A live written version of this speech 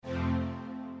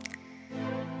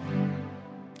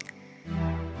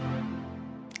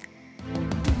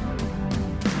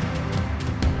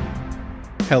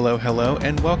Hello,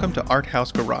 and welcome to Art House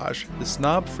Garage, the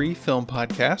snob-free film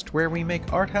podcast where we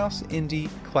make art house, indie,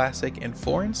 classic, and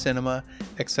foreign cinema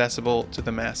accessible to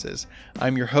the masses.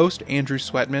 I'm your host, Andrew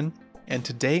Sweatman, and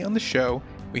today on the show,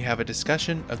 we have a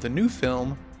discussion of the new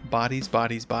film, Bodies,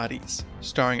 Bodies, Bodies,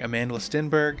 starring Amandla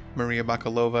Stenberg, Maria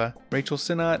Bakalova, Rachel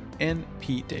Sennott, and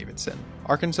Pete Davidson.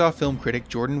 Arkansas film critic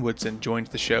Jordan Woodson joins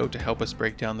the show to help us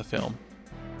break down the film.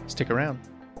 Stick around.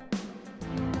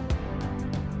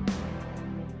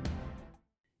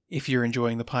 If you're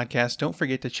enjoying the podcast, don't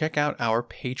forget to check out our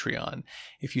Patreon.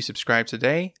 If you subscribe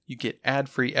today, you get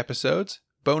ad-free episodes,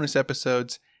 bonus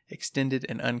episodes, extended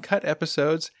and uncut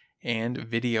episodes, and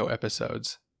video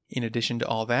episodes. In addition to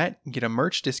all that, get a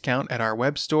merch discount at our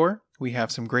web store. We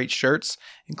have some great shirts,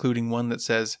 including one that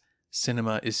says,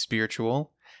 "Cinema is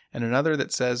spiritual," and another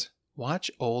that says,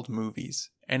 "Watch old movies."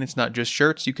 And it's not just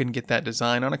shirts, you can get that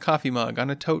design on a coffee mug, on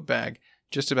a tote bag,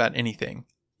 just about anything.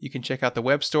 You can check out the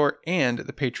web store and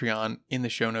the Patreon in the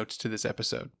show notes to this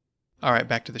episode. All right,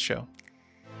 back to the show.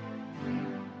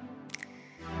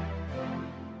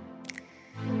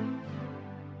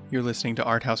 You're listening to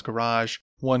Art House Garage.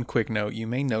 One quick note, you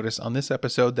may notice on this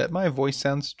episode that my voice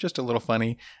sounds just a little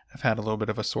funny. I've had a little bit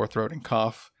of a sore throat and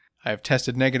cough. I've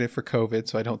tested negative for COVID,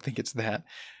 so I don't think it's that.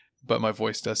 But my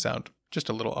voice does sound just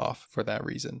a little off for that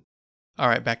reason. All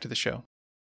right, back to the show.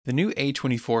 The new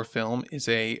A24 film is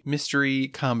a mystery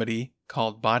comedy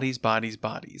called Bodies, Bodies,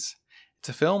 Bodies. It's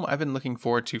a film I've been looking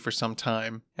forward to for some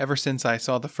time, ever since I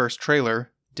saw the first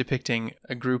trailer depicting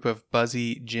a group of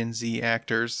buzzy Gen Z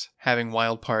actors having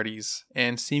wild parties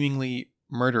and seemingly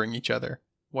murdering each other.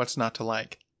 What's not to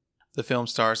like? The film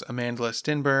stars Amandla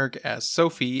Stenberg as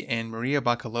Sophie and Maria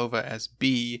Bakalova as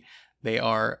Bee. They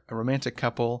are a romantic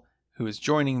couple who is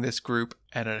joining this group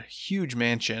at a huge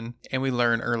mansion, and we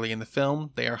learn early in the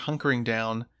film they are hunkering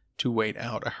down to wait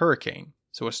out a hurricane.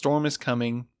 So a storm is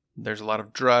coming, there's a lot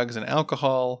of drugs and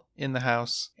alcohol in the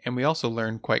house, and we also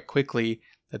learn quite quickly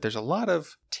that there's a lot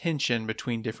of tension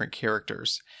between different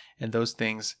characters, and those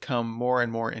things come more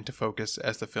and more into focus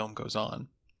as the film goes on.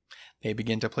 They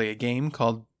begin to play a game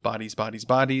called Bodies, Bodies,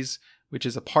 Bodies, which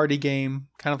is a party game,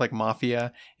 kind of like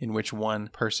Mafia, in which one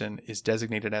person is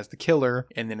designated as the killer,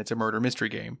 and then it's a murder mystery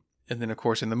game. And then, of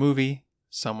course, in the movie,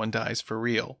 someone dies for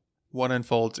real. What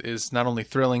unfolds is not only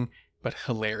thrilling, but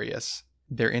hilarious.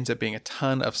 There ends up being a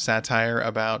ton of satire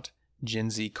about Gen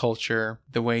Z culture,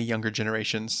 the way younger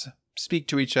generations speak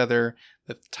to each other,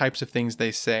 the types of things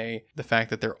they say, the fact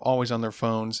that they're always on their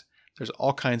phones. There's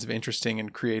all kinds of interesting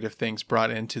and creative things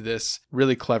brought into this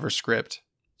really clever script.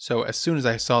 So as soon as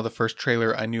I saw the first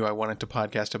trailer, I knew I wanted to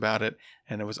podcast about it,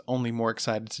 and I was only more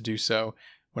excited to do so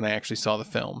when I actually saw the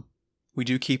film. We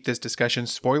do keep this discussion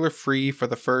spoiler-free for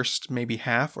the first maybe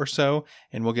half or so,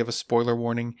 and we'll give a spoiler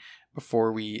warning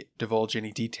before we divulge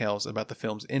any details about the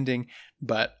film's ending,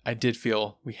 but I did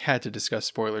feel we had to discuss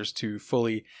spoilers to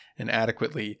fully and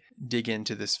adequately dig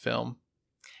into this film.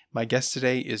 My guest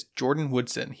today is Jordan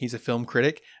Woodson. He's a film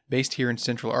critic based here in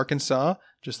Central Arkansas,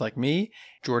 just like me.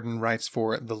 Jordan writes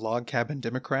for The Log Cabin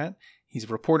Democrat. He's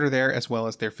a reporter there as well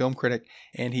as their film critic,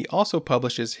 and he also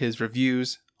publishes his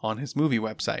reviews on his movie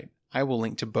website. I will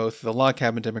link to both The Log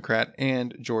Cabin Democrat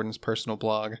and Jordan's personal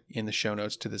blog in the show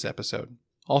notes to this episode.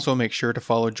 Also, make sure to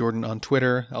follow Jordan on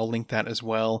Twitter. I'll link that as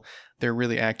well. They're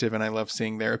really active, and I love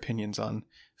seeing their opinions on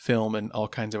film and all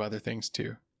kinds of other things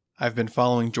too. I've been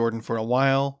following Jordan for a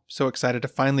while, so excited to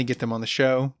finally get them on the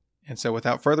show. And so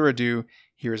without further ado,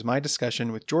 here is my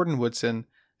discussion with Jordan Woodson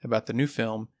about the new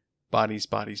film, Bodies,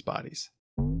 Bodies, Bodies.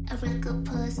 You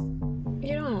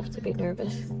don't have to be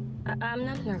nervous. I'm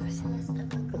not nervous.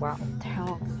 Wow,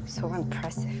 they're so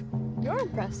impressive. You're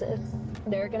impressive.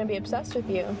 They're gonna be obsessed with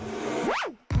you.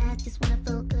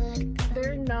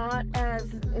 They're not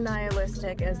as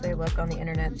nihilistic as they look on the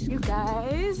internet. You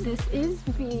guys, this is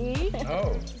me.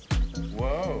 Oh,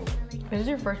 whoa. Is this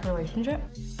your first relationship?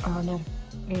 Oh, no.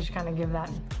 You just kind of give that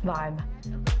vibe.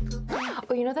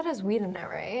 Oh, you know that has weed in it,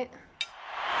 right?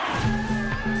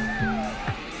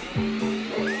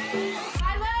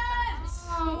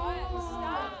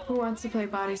 Who wants to play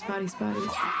Bodies, Bodies,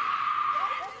 Bodies?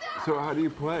 So how do you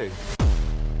play?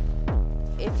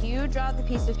 If you draw the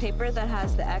piece of paper that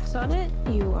has the X on it,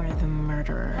 You are the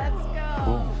murderer. let's go.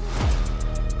 Cool.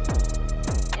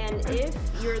 And if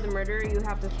you're the murderer, you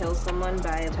have to kill someone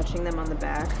by touching them on the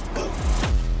back.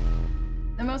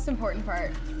 The most important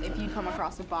part, if you come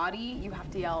across a body, you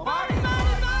have to yell, Body,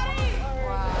 body, body!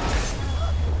 wow.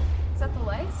 Is that the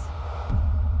lights?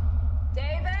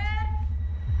 David!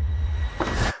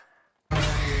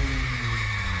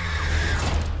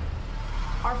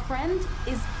 Our friend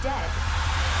is dead.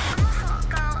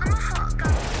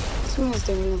 Someone's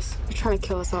doing this. They're trying to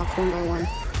kill us off one by one.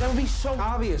 That would be so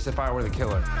obvious if I were the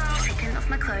killer. Taking off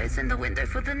my clothes in the window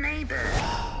for the neighbors.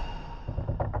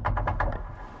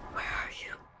 Where are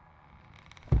you?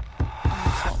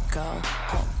 Hot girl.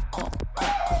 Hot.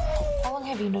 How long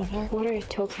have you known her? What are you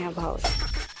talking about?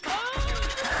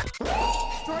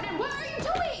 Jordan, what are you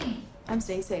doing? I'm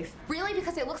staying safe. Really?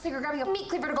 Because it looks like you're grabbing a meat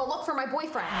cleaver to go look for my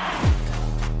boyfriend.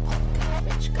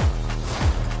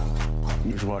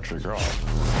 You should watch your girl.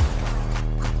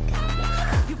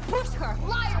 You pushed her!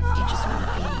 Liar! You just want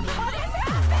to be me. What is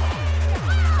happening?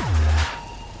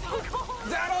 Is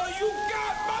that all you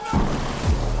got,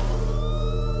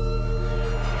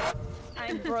 mother? I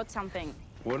brought something.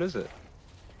 What is it?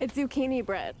 It's zucchini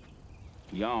bread.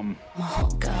 Yum. I'm a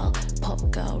hot girl, pop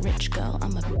girl, rich girl.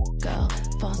 I'm a girl,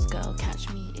 fast girl.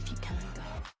 Catch me if you can,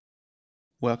 girl.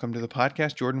 Welcome to the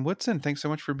podcast, Jordan Woodson. Thanks so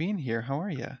much for being here. How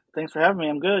are you? Thanks for having me.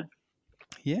 I'm good.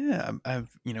 Yeah, I've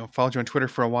followed you on Twitter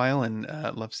for a while and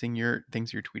love seeing your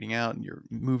things you're tweeting out and your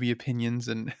movie opinions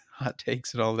and hot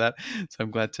takes and all of that. So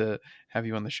I'm glad to have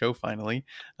you on the show finally.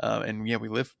 And yeah, we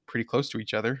live pretty close to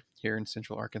each other here in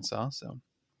Central Arkansas, so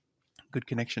good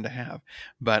connection to have.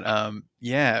 But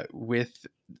yeah,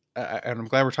 and I'm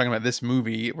glad we're talking about this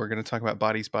movie. We're going to talk about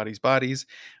Bodies,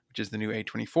 which is the new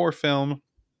A24 film.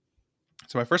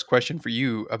 So my first question for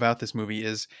you about this movie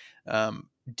is,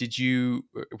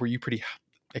 were you pretty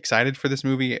excited for this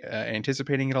movie,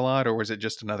 anticipating it a lot, or was it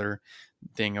just another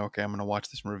thing? Okay, I'm going to watch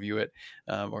this and review it,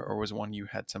 or was it one you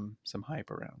had some hype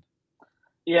around?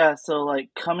 Yeah, so like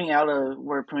coming out of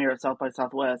where it premiered at South by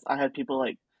Southwest, I had people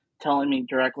like telling me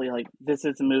directly like, this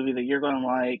is a movie that you're going to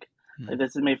like. Like,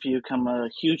 this is made for you to become a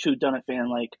huge whodunit fan.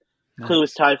 Like, Nice. Clue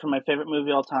is tied for my favorite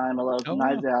movie of all time. I love Oh,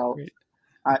 Knives wow. Out. Great.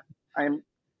 I'm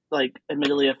like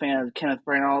admittedly a fan of Kenneth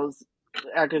Branagh's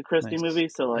Agatha Christie Nice.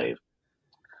 movies, so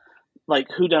like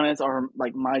whodunits are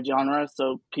like my genre,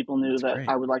 so people knew That's that great.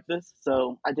 I would like this.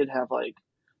 So I did have like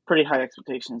pretty high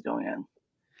expectations going in.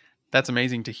 That's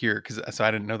amazing to hear, so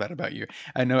I didn't know that about you.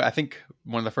 I think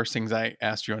one of the first things I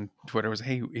asked you on Twitter was,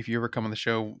 hey, if you ever come on the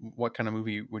show, what kind of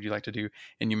movie would you like to do?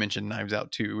 And you mentioned Knives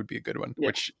Out 2 would be a good one, Yeah.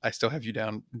 which I still have you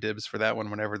down dibs for that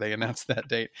one whenever they announce that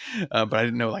date. But I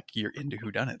didn't know like you're into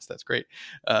whodunits. That's great.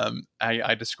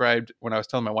 I described when I was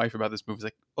telling my wife about this movie,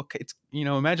 like, okay, it's,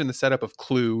 imagine the setup of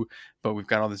Clue, but we've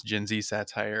got all this Gen Z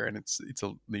satire and it's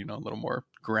a little more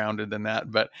grounded than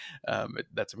that. But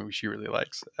that's a movie she really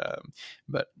likes.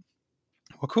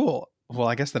 Well, cool. Well,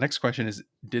 I guess the next question is,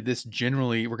 did this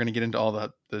generally, we're going to get into all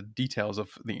the details of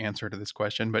the answer to this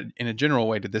question, but in a general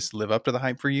way, did this live up to the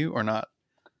hype for you or not?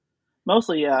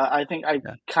 Mostly, yeah. I think I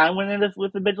Yeah. kind of went in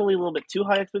with admittedly a little bit too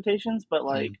high expectations, but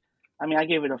like, I mean, I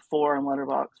gave it a 4 on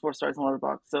Letterboxd, 4 stars on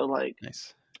Letterboxd. So like,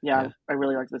 Nice. yeah, Yeah. I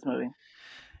really like this movie.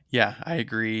 Yeah, I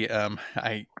agree.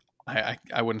 I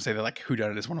wouldn't say that like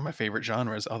whodunit is one of my favorite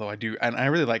genres, although I do, and I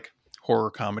really like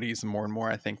horror comedies more and more.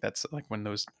 I think that's like when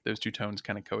those two tones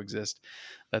kind of coexist.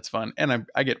 That's fun, and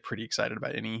I get pretty excited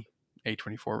about any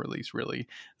A24 release. Really,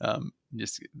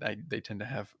 they tend to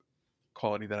have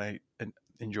quality that I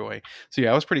enjoy. So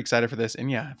yeah, I was pretty excited for this,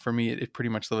 and yeah, for me, it pretty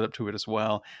much lived up to it as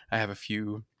well. I have a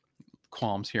few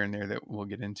qualms here and there that we'll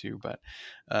get into, but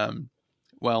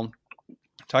well,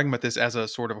 talking about this as a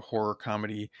sort of horror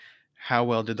comedy, how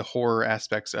well did the horror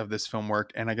aspects of this film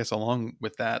work? And I guess along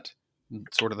with that,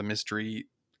 sort of the mystery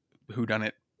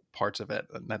whodunit parts of it.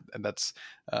 That's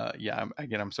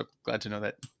I'm so glad to know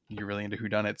that you're really into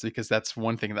whodunits, because that's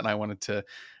one thing that I wanted to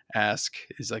ask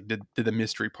is like, did the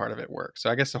mystery part of it work? So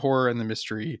I guess the horror and the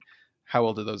mystery, how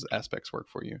well did those aspects work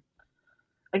for you?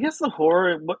 I guess the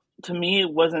horror, to me,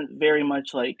 it wasn't very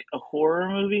much like a horror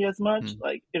movie as much.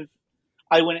 Like, if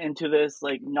I went into this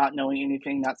like not knowing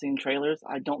anything, not seeing trailers,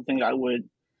 I don't think I would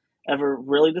ever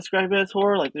really describe it as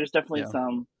horror. Like, there's definitely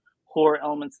some horror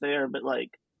elements there, but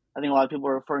like, I think a lot of people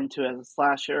are referring to it as a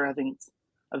slasher. I think it's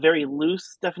a very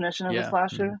loose definition of a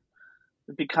slasher.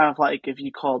 It'd be kind of like if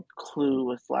you called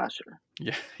Clue a slasher.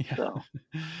 Yeah. So.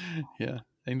 Yeah,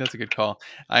 I think that's a good call.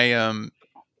 I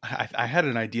had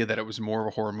an idea that it was more of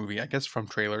a horror movie, I guess, from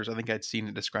trailers. I think I'd seen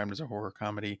it described as a horror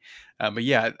comedy. But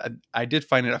yeah, I did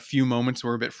find it a few moments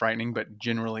were a bit frightening, but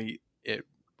generally it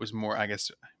was more, I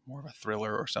guess, more of a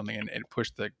thriller or something, and it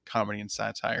pushed the comedy and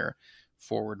satire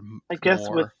forward. I guess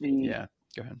more. With the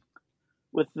go ahead.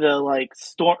 With the like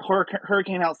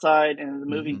hurricane outside, and the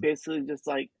movie basically just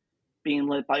like being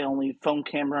lit by only phone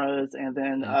cameras, and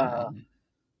then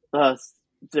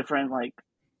different like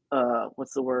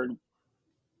what's the word?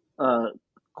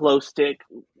 Glow stick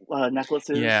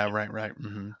necklaces. Yeah, right.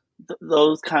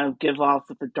 Those kind of give off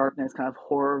with the darkness, kind of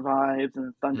horror vibes,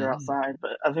 and thunder outside.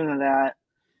 But other than that,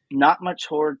 not much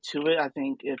horror to it. I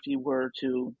think if you were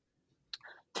to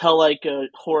tell like a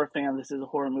horror fan this is a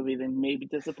horror movie, they may be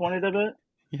disappointed a bit.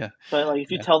 Yeah. But like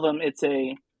if you tell them it's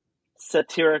a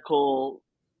satirical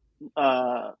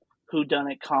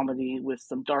whodunit comedy with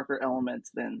some darker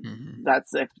elements, then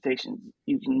that's the expectation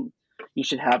you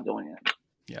should have going in.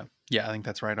 Yeah, I think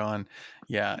that's right on.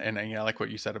 Yeah, and I like what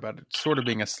you said about it sort of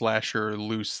being a slasher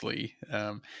loosely.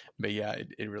 But yeah,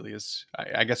 it really is.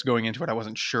 I guess going into it, I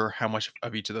wasn't sure how much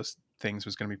of each of those things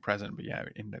was going to be present. But yeah,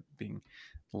 it ended up being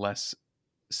less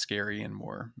scary and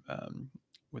more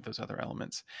with those other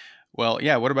elements. Well,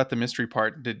 yeah, what about the mystery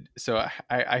part?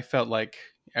 I felt like,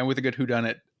 and with a good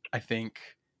whodunit, I think,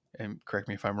 and correct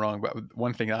me if I'm wrong, but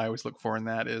one thing I always look for in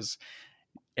that is,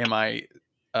 am I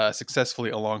successfully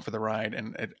along for the ride,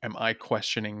 and am I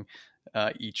questioning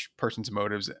each person's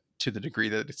motives to the degree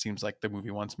that it seems like the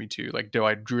movie wants me to? Like, do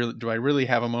I really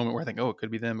have a moment where I think, oh, it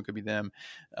could be them,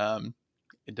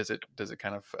 does it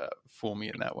kind of fool me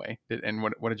in that way? And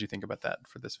what did you think about that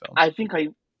for this film? I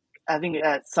think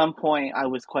at some point I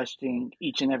was questioning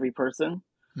each and every person,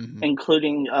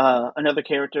 including another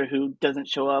character who doesn't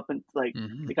show up, and like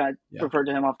they kind of refer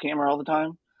to him off camera all the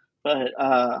time. But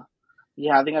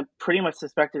yeah, I think I pretty much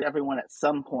suspected everyone at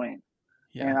some point.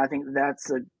 Yeah. And I think that's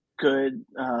a good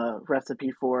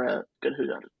recipe for a good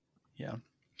whodunit. Yeah.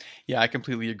 Yeah, I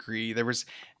completely agree.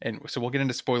 And so we'll get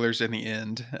into spoilers in the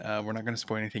end. We're not going to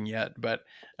spoil anything yet, but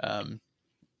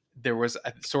there was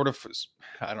a sort of,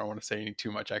 I don't want to say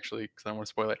too much actually, because I don't want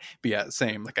to spoil it. But yeah,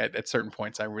 same. Like at certain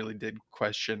points, I really did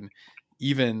question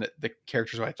even the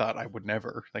characters who I thought I would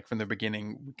never, like from the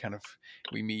beginning,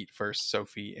 we meet first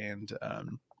Sophie and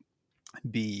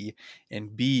B,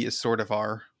 and B is sort of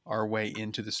our way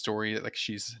into the story. Like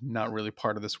she's not really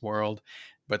part of this world,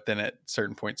 but then at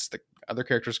certain points the other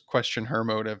characters question her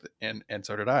motive, and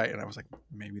so did I, and I was like,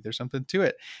 maybe there's something to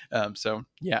it. So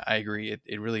yeah, I agree.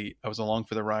 It really, I was along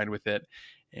for the ride with it,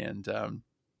 and it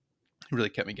really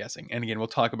kept me guessing. And again, we'll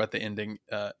talk about the ending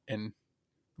and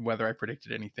whether I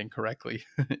predicted anything correctly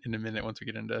in a minute once we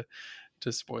get into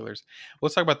spoilers.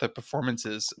 Let's talk about the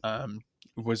performances.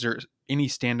 Was there any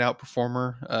standout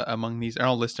performer among these? And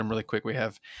I'll list them really quick. We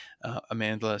have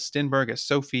Amanda Stenberg as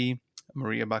Sophie,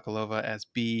 Maria Bakalova as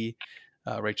B,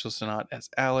 Rachel Sennott as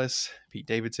Alice, Pete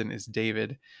Davidson as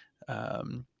David,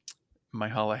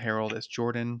 Myha'la Herrold as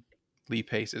Jordan, Lee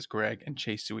Pace as Greg, and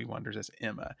Chase Sui Wonders as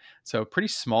Emma. So pretty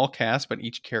small cast, but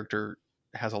each character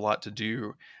has a lot to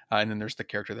do. And then there's the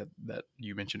character that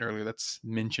you mentioned earlier that's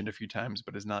mentioned a few times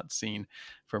but is not seen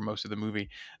for most of the movie.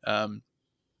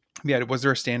 Yeah, was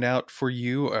there a standout for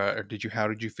you, or how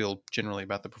did you feel generally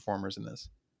about the performers in this?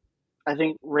 I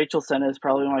think Rachel Sennott is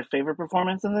probably my favorite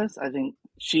performance in this. I think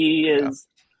she is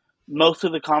most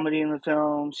of the comedy in the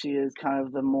film. She is kind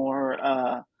of the more,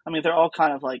 they're all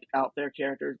kind of like out there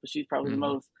characters, but she's probably the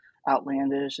most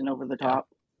outlandish and over the top.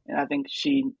 And I think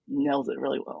she nails it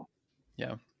really well.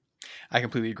 Yeah, I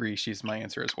completely agree. She's my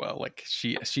answer as well. Like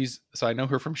she's, so I know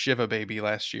her from Shiva Baby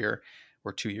last year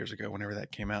or 2 years ago, whenever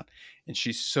that came out. And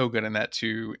she's so good in that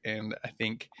too. And I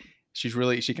think she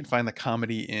can find the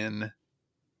comedy in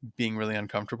being really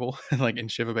uncomfortable. Like in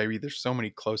Shiva Baby, there's so many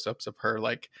close-ups of her,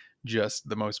 like just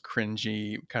the most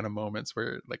cringy kind of moments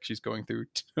where like she's going through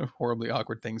horribly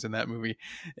awkward things in that movie.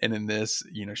 And in this,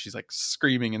 she's like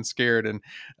screaming and scared,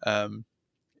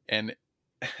 and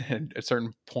at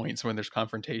certain points when there's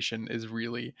confrontation is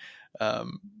really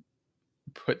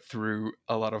put through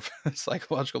a lot of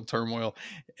psychological turmoil,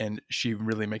 and she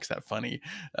really makes that funny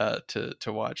to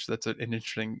watch. That's an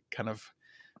interesting kind of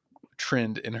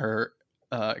trend in her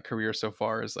career so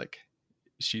far, is like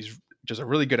she's just a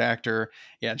really good actor.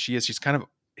 Yeah, and she's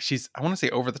I want to say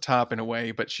over the top in a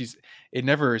way, but it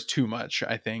never is too much,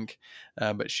 I think.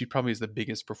 But she probably is the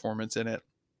biggest performance in it.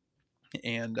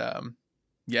 And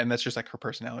yeah, and that's just like her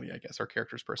personality, I guess, her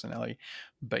character's personality.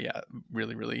 But yeah,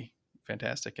 really, really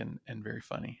fantastic and very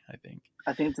funny, I think.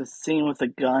 I think the scene with the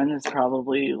gun is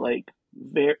probably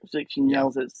she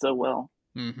nails it so well.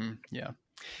 Mm-hmm. Yeah.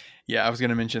 Yeah, I was going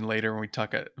to mention later when we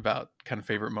talk about kind of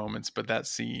favorite moments, but that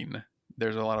scene,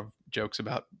 there's a lot of jokes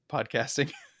about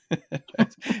podcasting.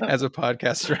 As a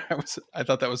podcaster, I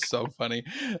thought that was so funny.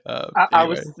 I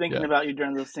was thinking about you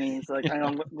during those scenes. Like, I know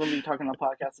I'm going to be talking on a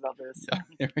podcast about this.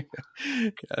 Yeah,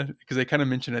 because they kind of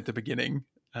mentioned at the beginning,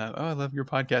 oh, I love your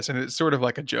podcast. And it's sort of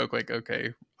like a joke, like,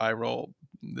 okay, I roll,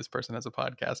 this person has a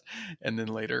podcast. And then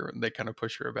later they kind of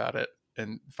push her about it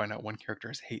and find out one character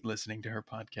has hate listening to her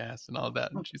podcast and all of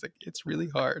that. And she's like, it's really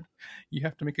hard. You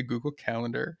have to make a Google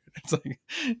Calendar. It's like,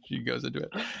 she goes into it.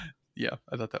 Yeah,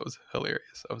 I thought that was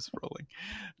hilarious. I was rolling.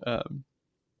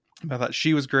 I thought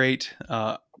she was great.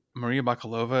 Maria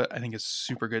Bakalova, I think, is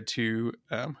super good too.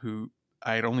 Who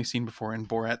I had only seen before in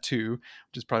Borat 2,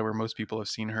 which is probably where most people have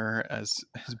seen her as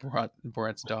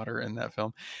Borat's daughter in that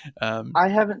film. I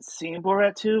haven't seen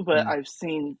Borat 2, but I've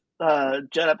seen Judd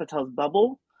Apatow's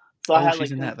Bubble. So I had she's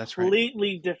like in a that. That's right.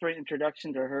 completely different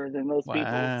introduction to her than most people.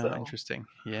 So Interesting.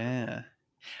 Yeah.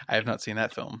 I have not seen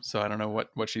that film, so I don't know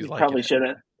what she's like. Probably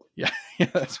shouldn't. Yeah,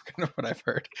 that's kind of what I've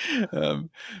heard.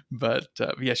 But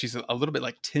yeah, she's a little bit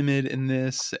like timid in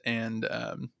this, and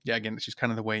yeah, again, she's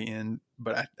kind of the way in,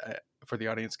 but I for the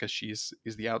audience because she's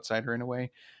the outsider in a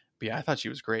way. But yeah, I thought she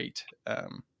was great.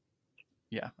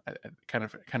 Yeah, I kind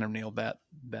of nailed that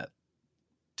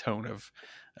tone of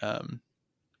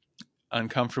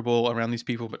uncomfortable around these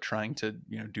people, but trying to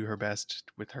do her best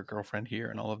with her girlfriend here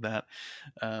and all of that.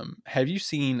 Have you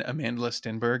seen Amanda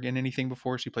Stenberg in anything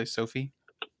before? She plays Sophie.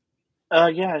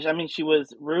 Yeah, I mean, she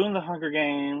was Rue in the Hunger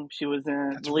Games. She was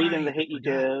in the lead in The Hate You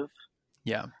Give.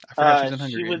 Yeah, I forgot she's in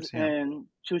Hunger Games.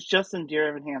 She was just in Dear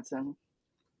Evan Hansen.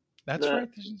 That's right.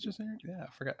 She's just in. Yeah,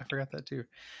 I forgot that too.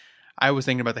 I was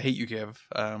thinking about The Hate You Give,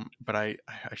 but I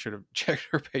should have checked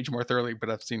her page more thoroughly. But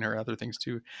I've seen her other things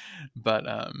too. But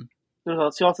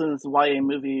she also in this YA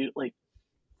movie like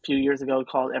a few years ago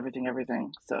called Everything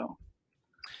Everything. So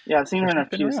yeah, I've seen her in a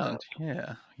few stuff.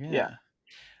 Yeah.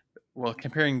 Well,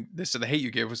 comparing this to The Hate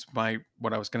You Give was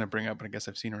what I was going to bring up, but I guess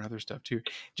I've seen her in other stuff too.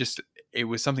 Just it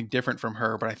was something different from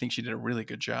her, but I think she did a really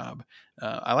good job.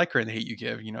 I like her in The Hate You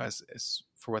Give, as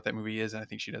for what that movie is, and I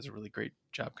think she does a really great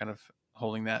job kind of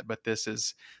holding that. But this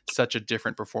is such a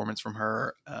different performance from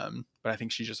her. But I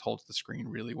think she just holds the screen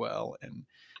really well and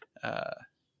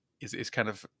is kind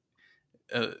of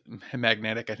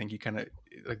magnetic. I think you kind of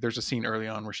like. There's a scene early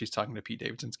on where she's talking to Pete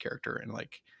Davidson's character, and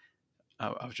like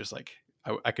I was just like.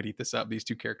 I could eat this up. These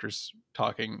two characters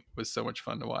talking was so much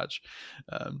fun to watch.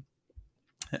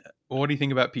 What do you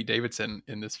think about Pete Davidson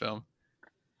in this film?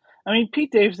 I mean,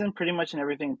 Pete Davidson pretty much in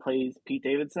everything plays Pete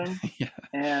Davidson.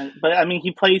 Yeah. But I mean,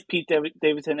 he plays Pete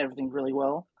Davidson in everything really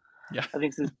well. Yeah. I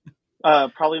think this is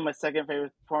probably my second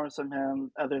favorite performance from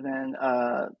him, other than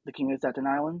The King of Staten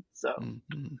Island. So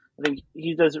I think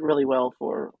he does it really well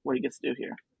for what he gets to do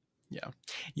here.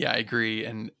 Yeah, I agree.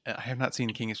 And I have not seen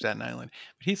King of Staten Island,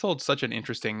 but he's held such an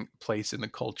interesting place in the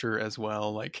culture as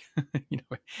well. Like,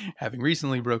 having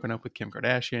recently broken up with Kim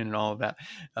Kardashian and all of that.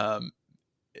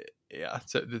 Yeah,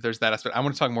 so there's that aspect. I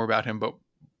want to talk more about him, but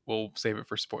we'll save it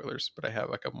for spoilers. But I have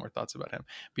a couple more thoughts about him.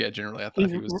 But yeah, generally, I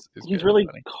thought he's really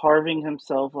carving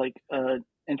himself like an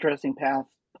interesting path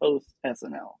post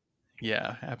SNL.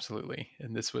 Yeah, absolutely.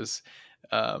 And this was,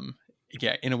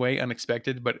 in a way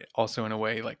unexpected, but also in a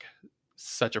way like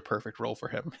such a perfect role for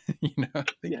him. I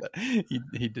think that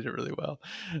he did it really well.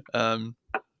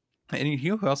 And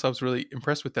who else I was really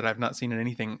impressed with that I've not seen in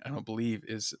anything, I don't believe,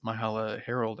 is Myha'la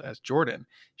Herrold as Jordan.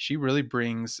 She really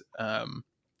brings a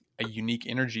unique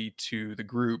energy to the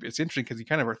group. It's interesting because you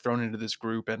kind of are thrown into this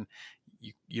group and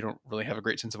you don't really have a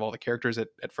great sense of all the characters at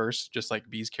first, just like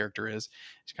B's character is.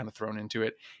 She's kind of thrown into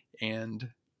it. And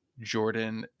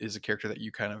Jordan is a character that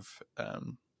you kind of,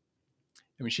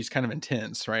 she's kind of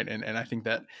intense, right? And I think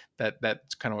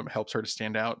that's kind of what helps her to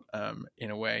stand out in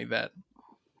a way that,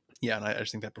 and I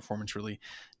just think that performance really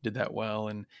did that well.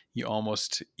 And you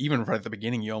almost, even right at the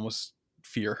beginning, you almost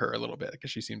fear her a little bit because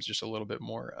she seems just a little bit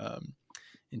more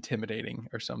intimidating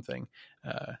or something.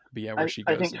 But yeah, where she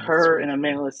goes. I think her and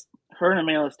Amanda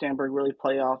Stenberg really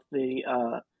play off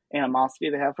the animosity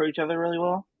they have for each other really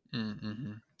well.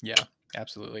 Mm-hmm. Yeah,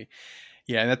 absolutely.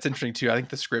 Yeah, and that's interesting too. I think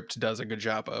the script does a good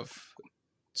job of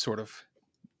sort of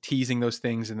teasing those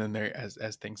things, and then there, as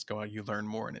things go on, you learn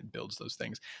more and it builds those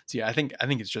things. So yeah, I think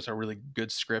it's just a really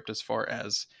good script as far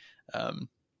as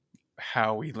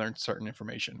how we learn certain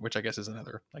information, which I guess is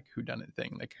another like whodunit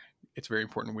thing. Like it's very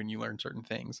important when you learn certain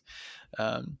things.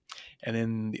 And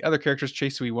then the other characters,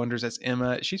 Chase Sui Wonders as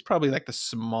Emma. She's probably like the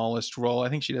smallest role. I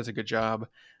think she does a good job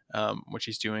what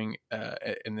she's doing.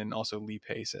 And then also Lee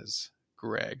Pace as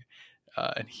Greg.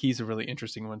 And he's a really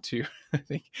interesting one too. I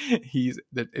think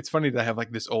it's funny to have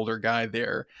like this older guy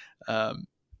there.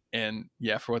 And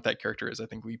yeah, for what that character is, I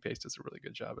think Lee Pace does a really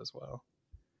good job as well.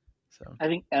 So I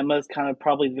think Emma's kind of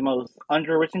probably the most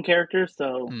underwritten character,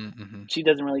 so she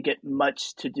doesn't really get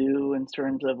much to do in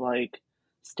terms of like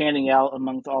standing out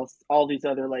amongst all these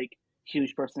other like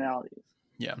huge personalities.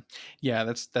 Yeah,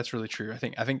 that's really true. I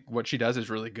think what she does is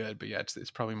really good, but yeah,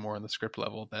 it's probably more on the script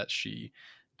level that she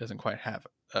doesn't quite have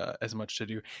as much to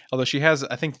do. Although she has,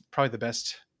 I think probably the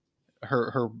best,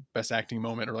 her best acting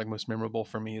moment or like most memorable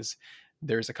for me is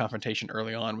there's a confrontation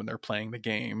early on when they're playing the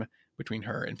game between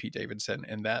her and Pete Davidson.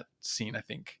 And that scene, I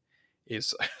think,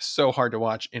 is so hard to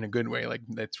watch in a good way. Like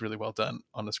it's really well done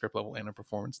on the script level and a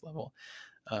performance level.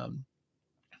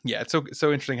 Yeah, it's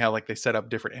so interesting how like they set up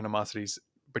different animosities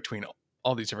between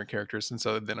all these different characters, and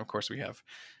so then of course we have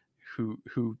who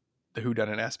the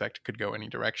whodunit aspect could go any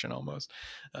direction almost.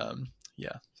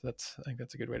 Yeah, so I think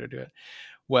that's a good way to do it.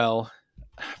 Well,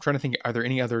 I'm trying to think, are there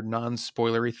any other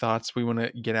non-spoilery thoughts we want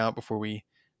to get out before we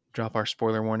drop our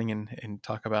spoiler warning and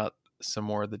talk about some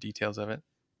more of the details of it?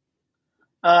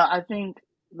 I think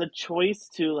the choice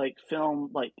to like film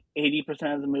like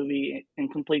 80% of the movie in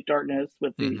complete darkness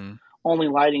with the only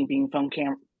lighting being phone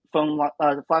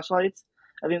flashlights,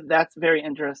 I think that's very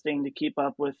interesting to keep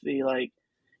up with the like,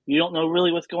 you don't know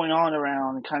really what's going on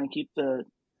around, and kind of keep the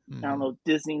I don't know,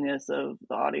 Disney-ness of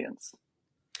the audience.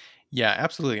 Yeah,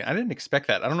 absolutely. I didn't expect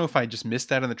that. I don't know if I just missed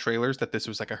that in the trailers, that this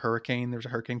was like a hurricane. There's a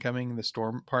hurricane coming, the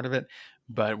storm part of it.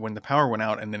 But when the power went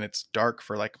out and then it's dark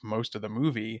for like most of the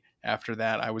movie after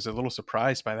that, I was a little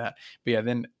surprised by that. But yeah,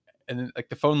 and then like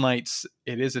the phone lights,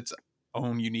 it is its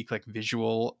own unique like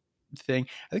visual thing.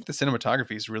 I think the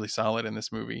cinematography is really solid in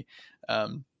this movie.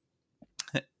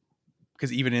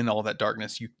 Because even in all that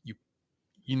darkness, you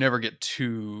never get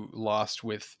too lost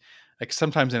with, like,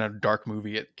 sometimes in a dark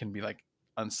movie it can be like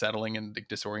unsettling and like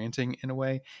disorienting in a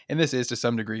way, and this is to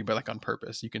some degree, but like on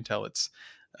purpose. You can tell it's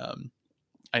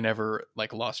I never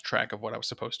like lost track of what I was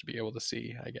supposed to be able to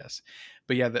see, I guess.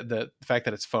 But yeah, the fact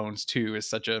that it's phones too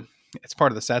is it's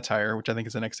part of the satire, which I think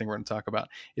is the next thing we're going to talk about,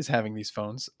 is having these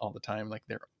phones all the time. Like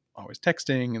they're always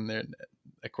texting, and they're,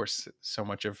 of course, so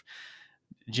much of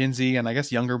Gen Z and I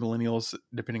guess younger millennials,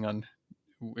 depending on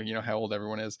how old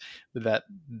everyone is, that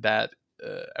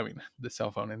I mean, the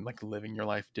cell phone and like living your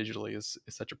life digitally is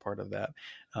such a part of that.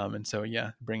 And so,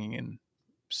 yeah, bringing in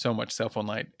so much cell phone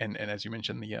light and as you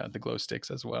mentioned, the glow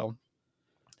sticks as well.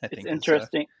 I think it's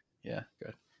interesting. Yeah,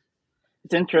 good.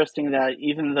 It's interesting that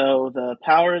even though the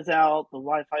power is out, the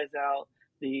Wi-Fi is out,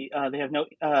 they have no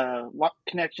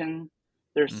connection,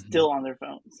 they're still on their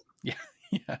phones. Yeah.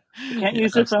 Yeah. They can't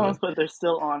use their phones, but they're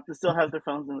still on. They still have their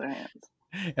phones in their hands.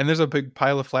 And there's a big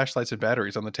pile of flashlights and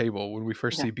batteries on the table when we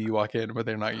first see B walk in, but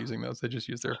they're not using those. They just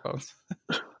use their phones.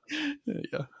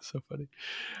 Yeah, so funny.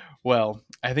 Well,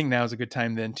 I think now is a good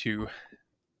time then to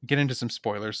get into some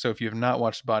spoilers. So if you have not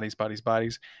watched Bodies,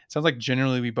 it sounds like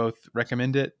generally we both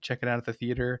recommend it. Check it out at the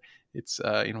theater. It's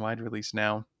in wide release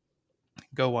now.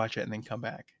 Go watch it and then come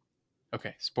back.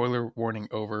 Okay, spoiler warning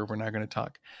over. We're not going to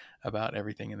talk about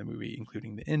everything in the movie,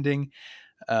 including the ending.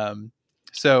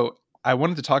 So I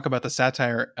wanted to talk about the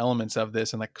satire elements of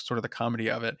this and like sort of the comedy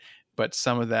of it, but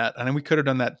some of that, I know we could have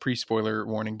done that pre-spoiler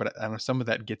warning, but I know some of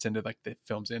that gets into like the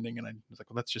film's ending, and I was like,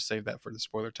 well, let's just save that for the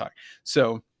spoiler talk.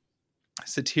 So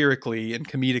satirically and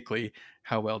comedically,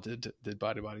 how well did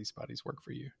Bodies Work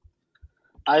for you?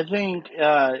 I think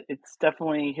it's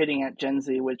definitely hitting at Gen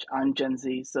Z, which I'm Gen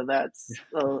Z, so that's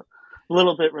a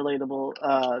little bit relatable.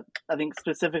 I think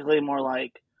specifically more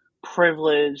like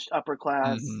privileged upper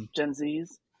class Gen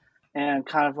Zs, and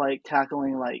kind of like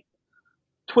tackling like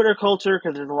Twitter culture,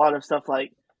 because there's a lot of stuff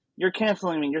like, you're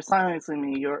canceling me, you're silencing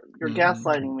me, you're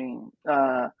gaslighting me,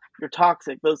 you're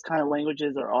toxic. Those kind of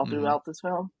languages are all throughout this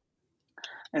film,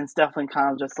 and it's definitely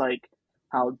kind of just like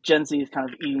how Gen Z is kind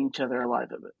of eating each other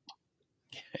alive a bit.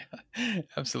 Yeah,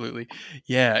 absolutely.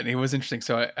 Yeah, and it was interesting.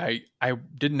 So I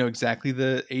didn't know exactly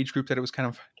the age group that it was kind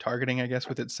of targeting, I guess,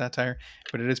 with its satire,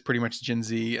 but it is pretty much Gen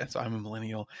Z. So I'm a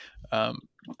millennial, a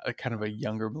kind of a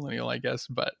younger millennial, I guess.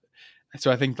 But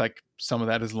so I think like some of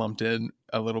that is lumped in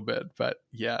a little bit. But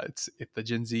yeah, it's the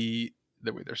Gen Z,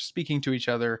 the way they're speaking to each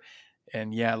other,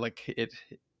 and yeah, like it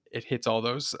hits all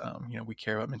those. We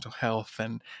care about mental health,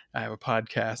 and I have a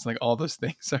podcast, and like all those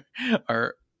things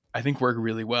are I think work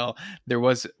really well.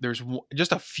 There's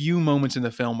just a few moments in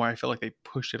the film where I feel like they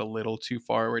pushed it a little too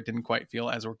far, where it didn't quite feel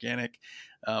as organic.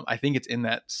 I think it's in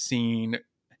that scene.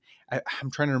 I'm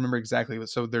trying to remember exactly.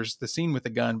 So there's the scene with the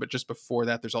gun, but just before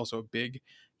that, there's also a big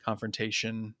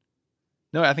confrontation.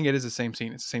 No, I think it is the same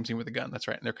scene. It's the same scene with the gun. That's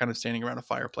right. And they're kind of standing around a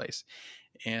fireplace.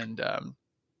 And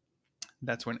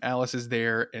that's when Alice is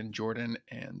there, and Jordan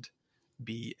and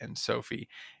B and Sophie.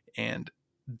 And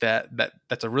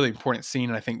that's a really important scene,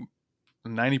 and I think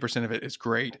 90% of it is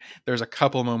great. There's a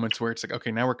couple moments where it's like,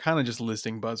 okay, now we're kind of just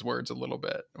listing buzzwords a little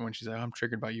bit. When she's like, I'm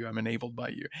triggered by you, I'm enabled by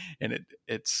you, and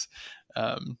it's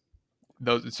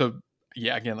those. So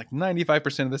yeah, again, like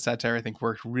 95% of the satire I think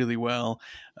worked really well,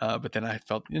 but then I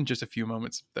felt in just a few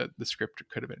moments that the script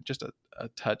could have been just a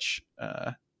touch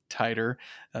tighter,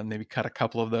 maybe cut a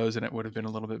couple of those and it would have been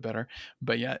a little bit better.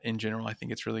 But yeah, in general, I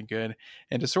think it's really good.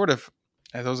 And to sort of,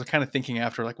 I was kind of thinking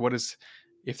after, like, what is,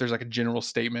 if there's like a general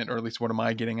statement, or at least what am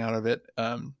I getting out of it?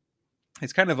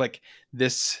 It's kind of like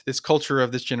this culture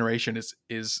of this generation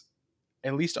is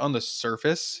at least on the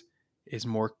surface is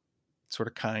more sort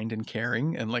of kind and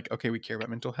caring, and like, okay, we care about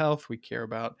mental health, we care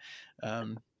about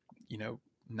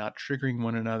not triggering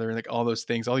one another, like all those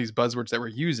things, all these buzzwords that we're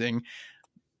using,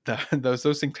 those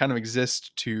things kind of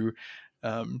exist to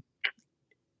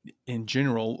in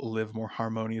general live more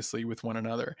harmoniously with one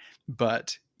another.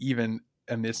 But even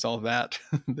amidst all that,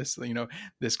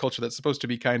 this culture that's supposed to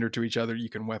be kinder to each other, you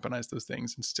can weaponize those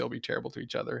things and still be terrible to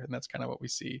each other. And that's kind of what we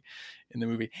see in the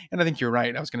movie. And I think you're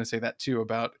right. I was going to say that too,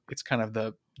 about it's kind of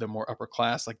the more upper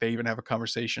class. Like they even have a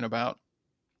conversation about,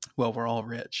 well, we're all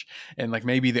rich. And like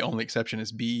maybe the only exception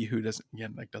is B, who doesn't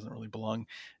really belong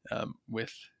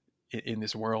in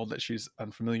this world that she's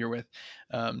unfamiliar with.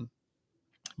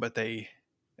 But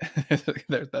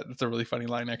that's a really funny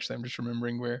line, actually. I'm just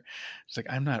remembering where she's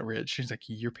like, I'm not rich. She's like,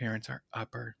 your parents are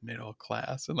upper middle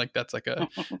class. And like, that's like a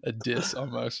diss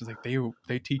almost. It's like,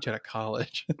 they teach at a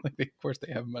college. Like, of course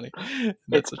they have money.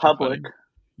 It's public.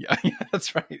 Yeah,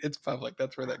 that's right. It's public.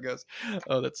 That's where that goes.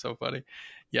 Oh, that's so funny.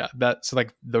 Yeah. So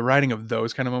like the writing of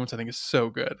those kind of moments, I think is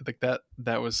so good. Like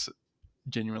that was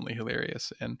genuinely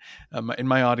hilarious. And in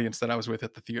my audience that I was with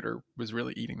at the theater was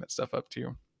really eating that stuff up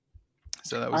too.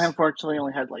 So that was. I unfortunately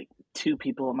only had like two other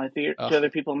people in my theater,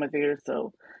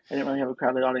 so I didn't really have a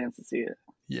crowded audience to see it.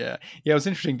 Yeah, it was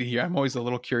interesting to hear. I'm always a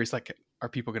little curious, like, are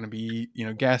people going to be,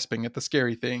 gasping at the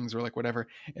scary things or like whatever?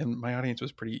 And my audience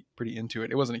was pretty into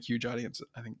it. It wasn't a huge audience.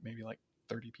 I think maybe like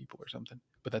 30 people or something,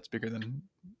 but that's bigger than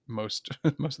most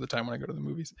of the time when I go to the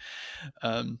movies.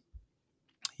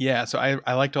 Yeah, so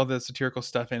I liked all the satirical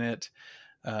stuff in it.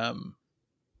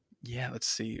 Yeah, let's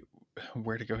see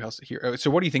where to go else here. So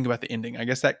what do you think about the ending? I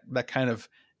guess that kind of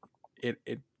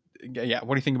yeah,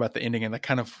 what do you think about the ending and that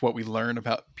kind of what we learn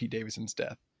about Pete Davidson's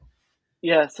death?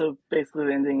 Yeah, so basically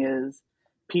the ending is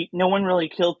no one really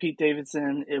killed Pete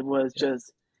Davidson. It was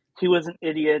just he was an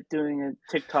idiot doing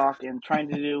a TikTok and trying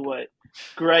to do what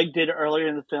Greg did earlier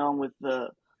in the film with the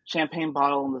champagne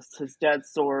bottle and his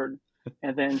dad's sword,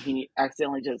 and then he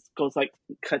accidentally just goes like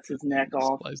cuts his neck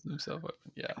off. Slices himself up.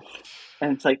 Yeah.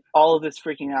 And it's like all of this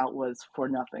freaking out was for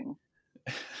nothing.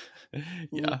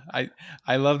 Yeah,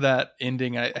 I love that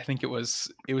ending. I think it was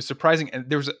surprising, and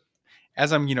there was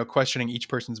as I'm questioning each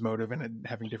person's motive and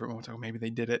having different moments, maybe they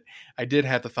did it, I did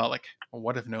have the thought like, well,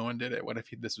 what if no one did it? What if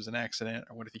this was an accident?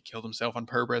 Or what if he killed himself on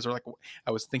purpose? Or like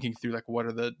I was thinking through like what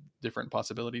are the different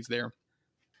possibilities there.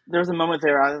 There was a moment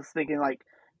there I was thinking like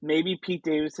maybe Pete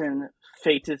Davidson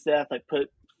faked his death, like put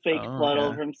fake blood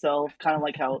over himself, kind of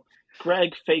like how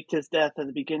Greg faked his death at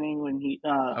the beginning when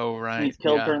when he's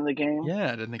killed during the game. Yeah,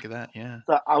 I didn't think of that. Yeah.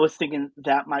 So I was thinking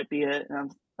that might be it,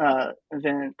 and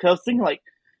then because I was thinking like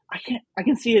I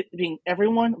can see it being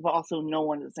everyone, but also no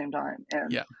one at the same time,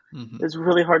 and it's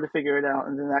really hard to figure it out.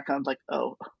 And then that comes like,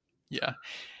 oh, yeah,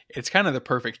 it's kind of the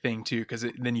perfect thing too, because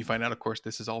then you find out, of course,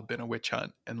 this has all been a witch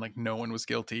hunt, and like no one was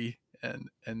guilty,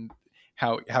 and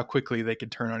how quickly they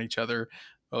could turn on each other.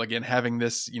 Well, again, having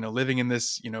this, living in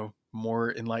this,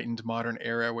 more enlightened modern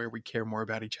era where we care more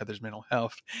about each other's mental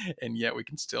health, and yet we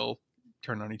can still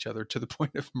turn on each other to the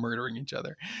point of murdering each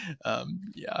other.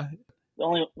 Yeah. The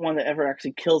only one that ever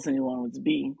actually kills anyone was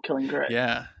B, killing Greg.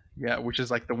 Yeah, which is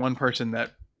like the one person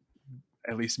that,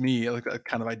 at least me, like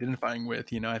kind of identifying with.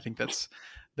 I think that's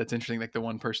interesting. Like the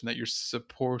one person that you're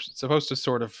supposed to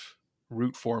sort of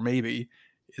root for, maybe,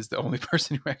 is the only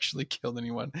person who actually killed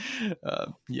anyone.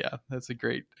 Yeah, that's a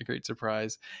great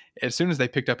surprise. As soon as they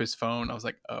picked up his phone, I was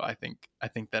like, oh, I think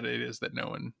that it is that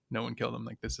no one killed him.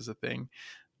 Like this is a thing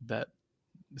that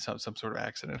some sort of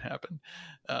accident happened,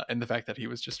 and the fact that he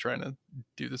was just trying to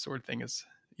do the sword thing is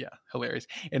hilarious.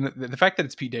 And the fact that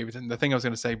it's Pete Davidson. The thing I was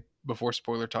going to say before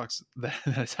spoiler talks that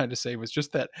I decided to say was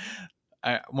just that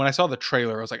when I saw the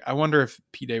trailer, I was like, I wonder if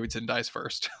Pete Davidson dies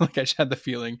first. Like I just had the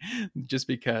feeling, just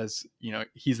because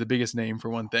he's the biggest name for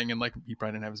one thing, and like he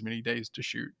probably didn't have as many days to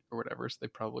shoot or whatever, so they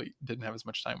probably didn't have as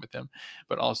much time with him.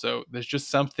 But also, there's just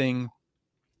something.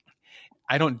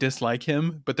 I don't dislike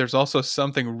him, but there's also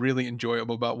something really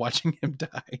enjoyable about watching him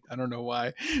die. I don't know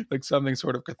why, like something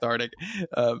sort of cathartic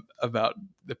about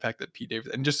the fact that Pete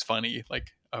Davidson, and just funny,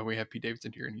 like, oh, we have Pete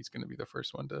Davidson here and he's going to be the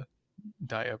first one to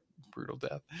die a brutal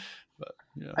death. But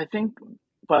I think,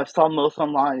 but I saw most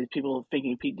online people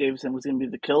thinking Pete Davidson was going to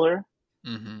be the killer.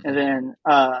 Mm-hmm. And then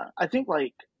I think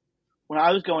like when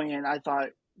I was going in, I thought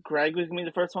Greg was going to be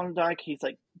the first one to die. He's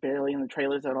like barely in the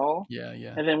trailers at all. Yeah.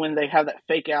 And then when they have that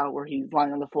fake out where he's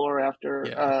lying on the floor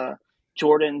after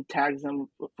Jordan tags him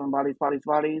from bodies,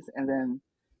 and then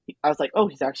I was like, oh,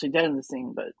 he's actually dead in the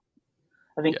scene. But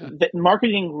I think that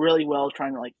marketing really well,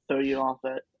 trying to like throw you off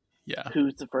at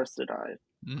who's the first to die.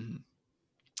 Mm-hmm.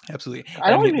 Absolutely.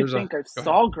 I don't even think I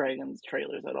saw Greg in the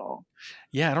trailers at all.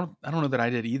 Yeah, I don't know that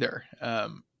I did either.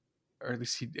 Or or at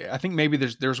least I think maybe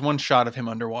there's one shot of him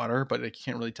underwater, but I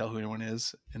can't really tell who anyone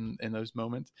is in those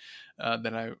moments.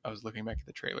 That I was looking back at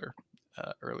the trailer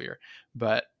earlier,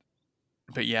 but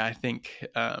yeah, I think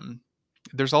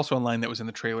there's also a line that was in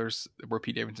the trailers where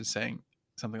Pete Davidson's saying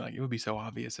something like, "It would be so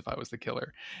obvious if I was the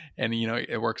killer," and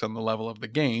it works on the level of the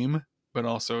game, but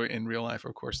also in real life,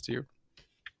 of course, too,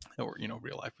 or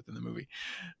real life within the movie.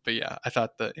 But yeah, I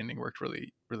thought the ending worked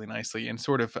really, really nicely, and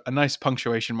sort of a nice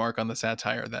punctuation mark on the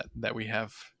satire that we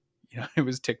have. It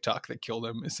was TikTok that killed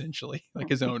him, essentially, like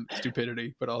his own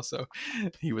stupidity, but also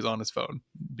he was on his phone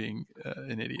being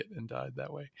an idiot and died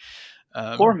that way.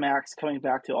 Poor Max coming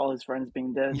back to all his friends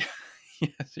being dead.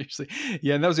 Yeah, seriously.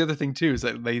 Yeah, and that was the other thing too, is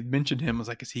that they mentioned him, was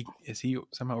like, is he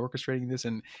somehow orchestrating this?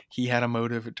 And he had a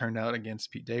motive, it turned out,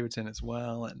 against Pete Davidson as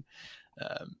well. And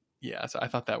yeah, so I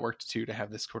thought that worked too, to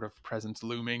have this sort of presence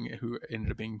looming who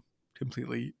ended up being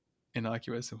completely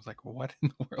innocuous. It was like, what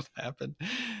in the world happened?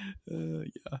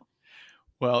 Yeah.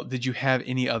 Well, did you have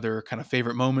any other kind of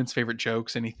favorite moments, favorite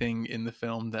jokes, anything in the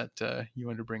film that you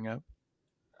wanted to bring up?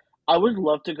 I would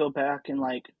love to go back and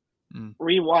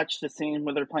rewatch the scene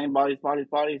where they're playing bodies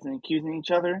and accusing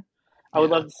each other. I would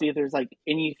love to see if there's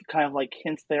any kind of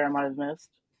hints there I might have missed.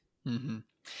 Mm-hmm.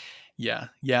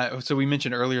 Yeah. So we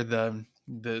mentioned earlier the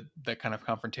kind of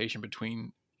confrontation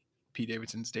between Pete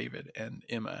Davidson's David and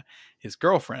Emma, his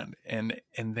girlfriend, and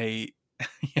they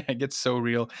it gets so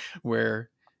real where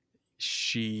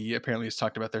she apparently has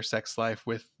talked about their sex life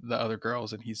with the other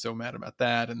girls, and he's so mad about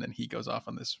that, and then he goes off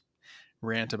on this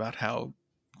rant about how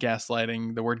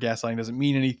the word gaslighting doesn't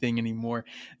mean anything anymore.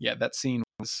 Yeah, that scene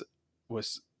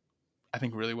was I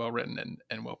think really well written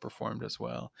and well performed as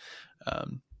well.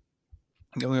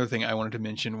 The only other thing I wanted to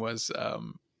mention was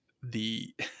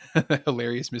the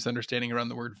hilarious misunderstanding around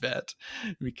the word vet,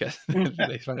 because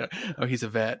they find out, oh, he's a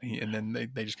vet, and then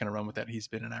they just kind of run with that. He's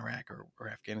been in Iraq or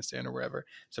Afghanistan or wherever,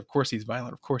 so of course he's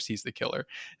violent, of course he's the killer,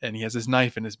 and he has his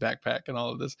knife in his backpack and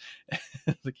all of this.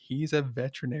 Like, he's a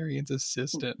veterinarian's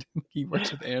assistant. He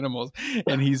works with animals,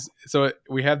 and so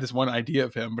we have this one idea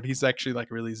of him, but he's actually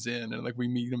really zen, and we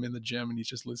meet him in the gym and he's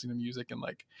just listening to music and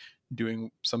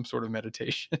doing some sort of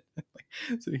meditation.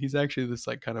 So he's actually this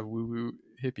kind of woo-woo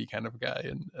hippie kind of guy,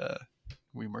 and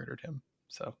we murdered him.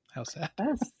 So how sad.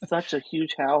 That's such a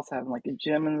huge house, having a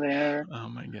gym in there. Oh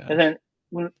my god. And then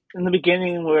in the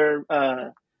beginning where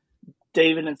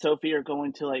David and Sophie are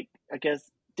going to I guess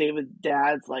David's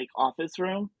dad's office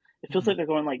room, it feels like they're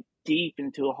going deep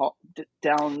into a hall,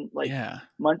 down a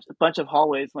bunch of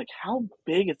hallways. How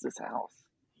big is this house?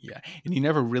 Yeah, and you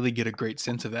never really get a great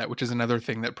sense of that, which is another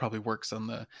thing that probably works on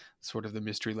the sort of the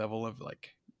mystery level of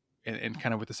and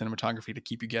kind of with the cinematography, to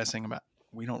keep you guessing about.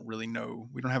 We don't really know.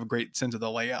 We don't have a great sense of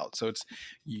the layout, so it's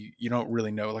you don't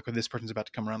really know when this person's about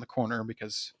to come around the corner,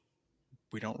 because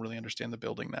we don't really understand the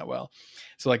building that well.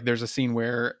 So there's a scene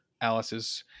where Alice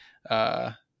is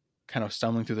kind of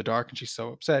stumbling through the dark, and she's so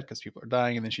upset because people are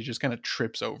dying, and then she just kind of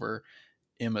trips over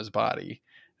Emma's body.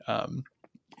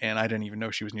 And I didn't even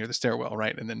know she was near the stairwell,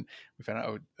 right? And then we found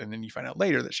out, and then you find out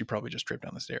later that she probably just tripped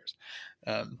down the stairs.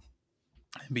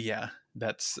 But yeah,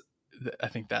 I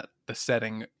think that the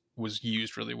setting was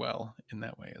used really well in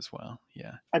that way as well.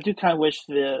 Yeah, I do kind of wish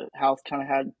the house kind of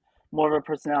had more of a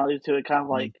personality to it, kind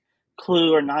of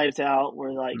Clue or Knives Out,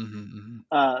 where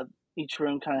each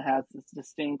room kind of has this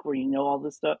distinct, where all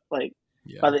this stuff. By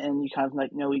the end, you kind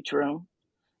of know each room.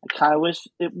 I kind of wish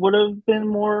it would have been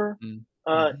more.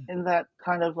 In that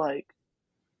kind of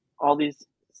all these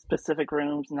specific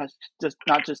rooms, and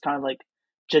not just kind of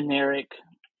generic,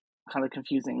 kind of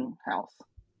confusing house.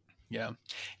 Yeah,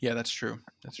 that's true.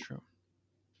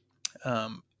 I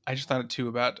just thought it too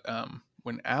about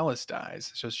when Alice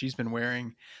dies. So she's been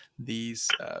wearing these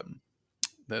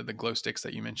the glow sticks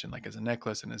that you mentioned, as a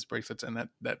necklace and as bracelets, and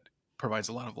that provides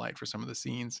a lot of light for some of the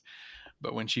scenes.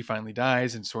 But when she finally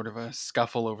dies, in sort of a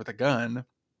scuffle over the gun,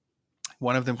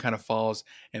 one of them kind of falls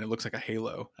and it looks like a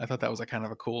halo. I thought that was a kind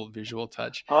of a cool visual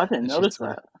touch. Oh, I didn't notice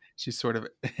that. She's sort of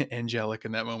angelic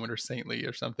in that moment, or saintly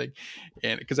or something.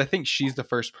 And because I think she's the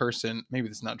first person, maybe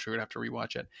this is not true, I'd have to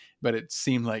rewatch it, but it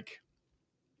seemed like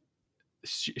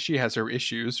she has her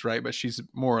issues, right? But she's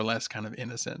more or less kind of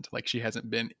innocent. She hasn't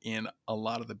been in a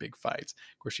lot of the big fights.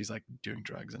 Of course, she's doing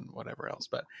drugs and whatever else.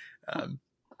 But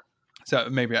so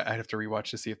maybe I'd have to rewatch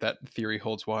to see if that theory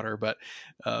holds water. But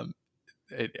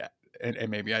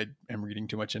and maybe I am reading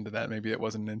too much into that. Maybe it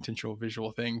wasn't an intentional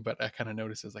visual thing, but I kind of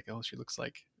noticed as oh, she looks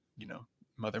like,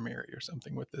 Mother Mary or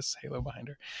something with this halo behind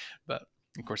her. But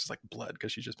of course it's blood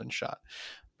because she's just been shot.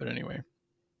 But anyway,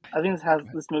 I think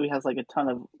this movie has a ton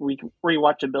of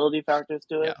rewatchability factors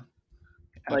to it.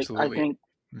 Yeah, absolutely. I think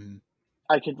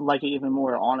I could like it even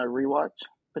more on a rewatch.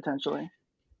 potentially.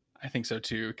 I think so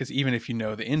too, because even if you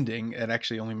know the ending, it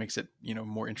actually only makes it,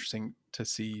 more interesting to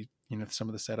see, some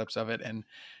of the setups of it, and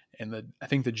I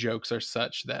think the jokes are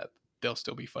such that they'll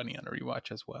still be funny on a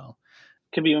rewatch as well.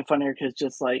 Could be even funnier because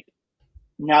just like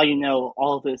now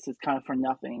all of this is kind of for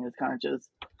nothing. It's kind of just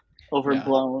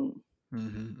overblown. Yeah.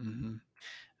 And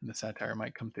the satire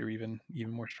might come through even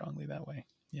more strongly that way.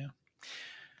 Yeah.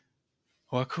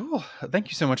 Well, cool. Thank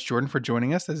you so much, Jordan, for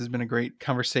joining us. This has been a great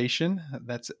conversation.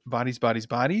 That's Bodies, Bodies,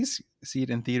 Bodies. See it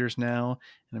in theaters now,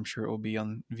 and I'm sure it will be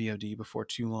on VOD before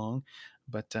too long.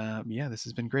 But this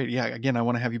has been great. Yeah, again, I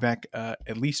want to have you back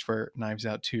at least for Knives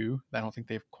Out 2. I don't think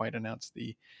they've quite announced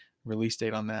the release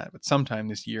date on that, but sometime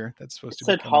this year that's supposed to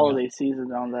be. It said holiday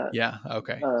season on that. Yeah,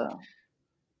 okay.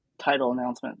 Title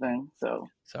announcement thing. So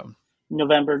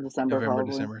November,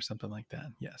 December, something like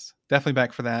that. Yes, definitely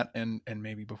back for that, and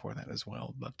maybe before that as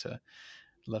well.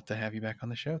 Love to have you back on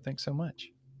the show. Thanks so much.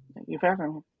 Thank you for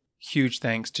having me. Huge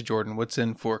thanks to Jordan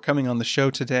Woodson for coming on the show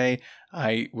today.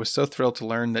 I was so thrilled to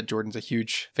learn that Jordan's a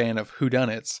huge fan of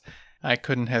whodunits. I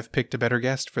couldn't have picked a better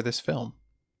guest for this film.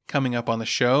 Coming up on the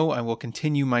show, I will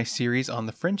continue my series on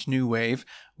the French New Wave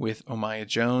with Omaya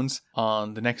Jones.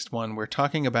 On the next one, we're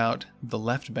talking about The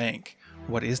Left Bank.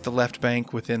 What is the left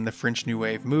bank within the French New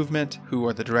Wave movement? Who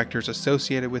are the directors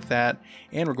associated with that?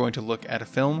 And we're going to look at a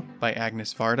film by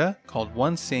Agnes Varda called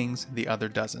One Sings, the Other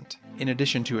Doesn't. In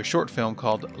addition to a short film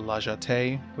called La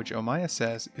Jetée, which Omaya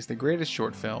says is the greatest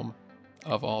short film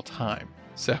of all time.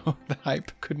 So the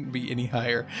hype couldn't be any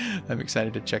higher. I'm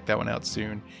excited to check that one out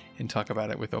soon and talk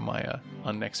about it with Omaya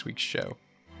on next week's show.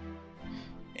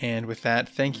 And with that,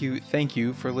 thank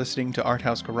you for listening to Art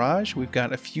House Garage. We've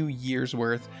got a few years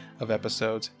worth of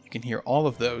episodes. You can hear all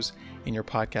of those in your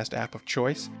podcast app of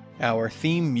choice. Our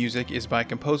theme music is by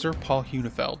composer Paul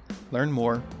Hunefeld. Learn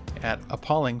more at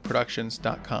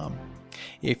appallingproductions.com.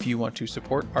 If you want to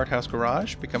support Art House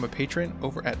Garage, become a patron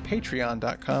over at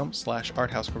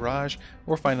patreon.com/arthousegarage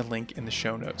or find a link in the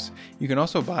show notes. You can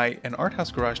also buy an Art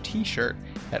House Garage t-shirt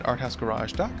at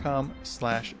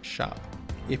arthousegarage.com/shop.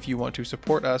 If you want to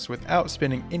support us without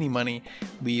spending any money,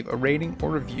 leave a rating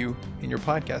or review in your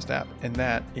podcast app, and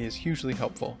that is hugely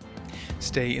helpful.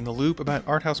 Stay in the loop about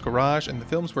Art House Garage and the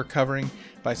films we're covering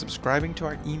by subscribing to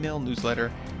our email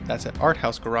newsletter. That's at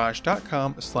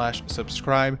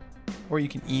arthousegarage.com/subscribe, or you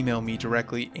can email me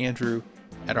directly,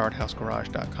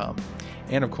 andrew@arthousegarage.com.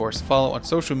 And of course, follow on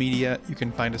social media. You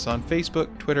can find us on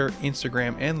Facebook, Twitter,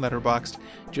 Instagram, and Letterboxd.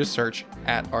 Just search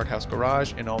at Art House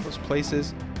Garage in all those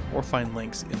places, or find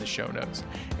links in the show notes.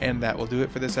 And that will do it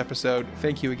for this episode.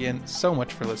 Thank you again so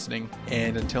much for listening,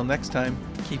 and until next time,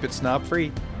 keep it snob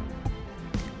free.